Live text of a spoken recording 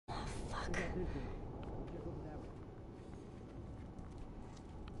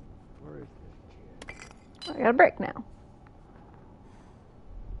I got a brick now.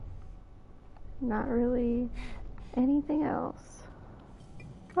 Not really anything else.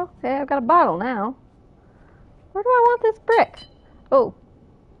 Okay, I've got a bottle now. Where do I want this brick? Oh.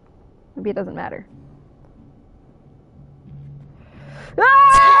 Maybe it doesn't matter.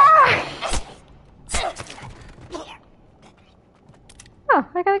 Ah! Oh,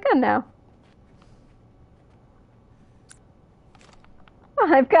 I got a gun now. Oh,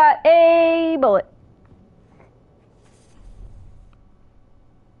 I've got a bullet.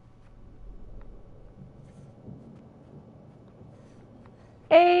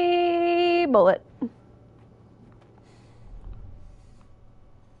 A bullet.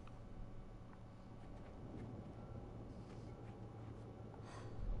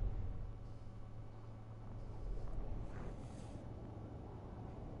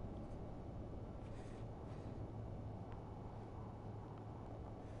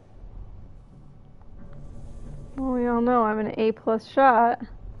 Well, we all know I'm an A+ shot.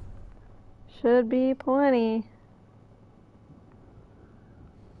 Should be plenty.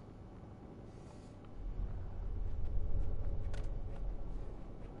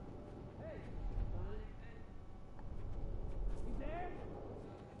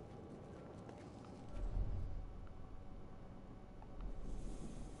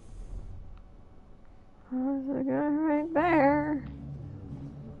 There's a guy right there.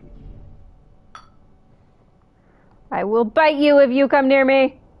 I will bite you if you come near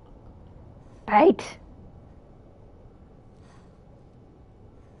me. Bite.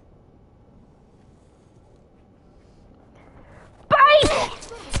 Bite!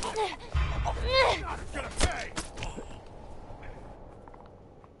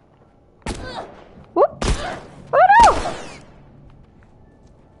 Whoop. Oh no!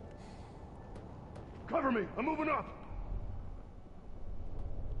 Cover me! I'm moving up!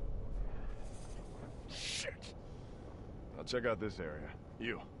 Shit! I'll check out this area.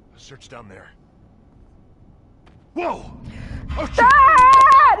 You, search down there. Whoa! Oh shit!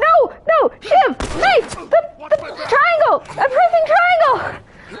 Ah! No! No! Shiv! Knife! The triangle! I'm pressing triangle!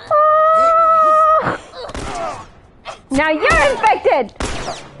 Oh! Now you're infected!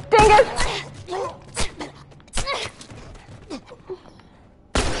 Dingus!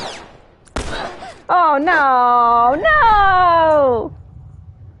 Oh no! No!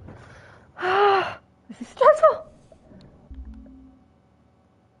 This is stressful.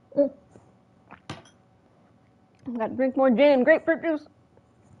 I've got to drink more gin and grapefruit juice.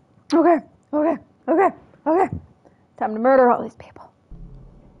 Okay. Time to murder all these people.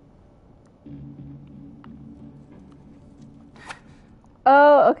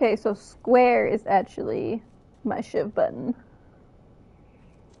 Oh, okay, so square is actually my shiv button.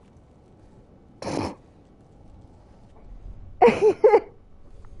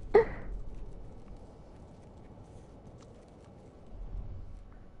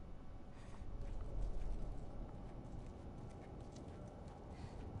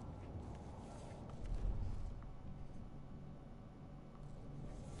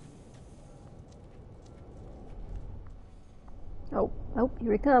 Oh,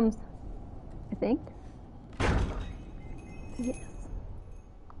 here he comes. I think. Yes.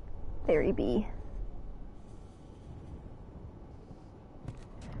 Fairy bee.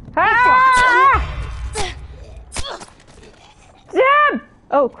 Ah! Damn!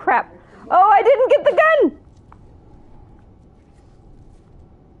 Oh crap. Oh, I didn't get the gun!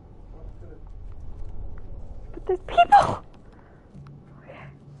 But there's people! Okay.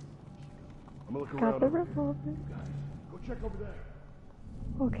 I'm gonna look Got around. the revolver. Go check over there.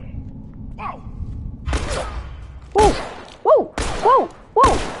 Okay. Wow! Whoa! Whoa! Whoa!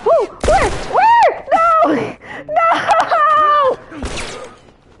 Whoa! Whoa! Where? No! No!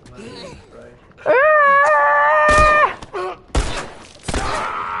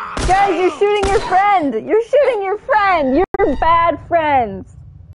 Guys, you're shooting your friend! You're shooting your friend! You're bad friends!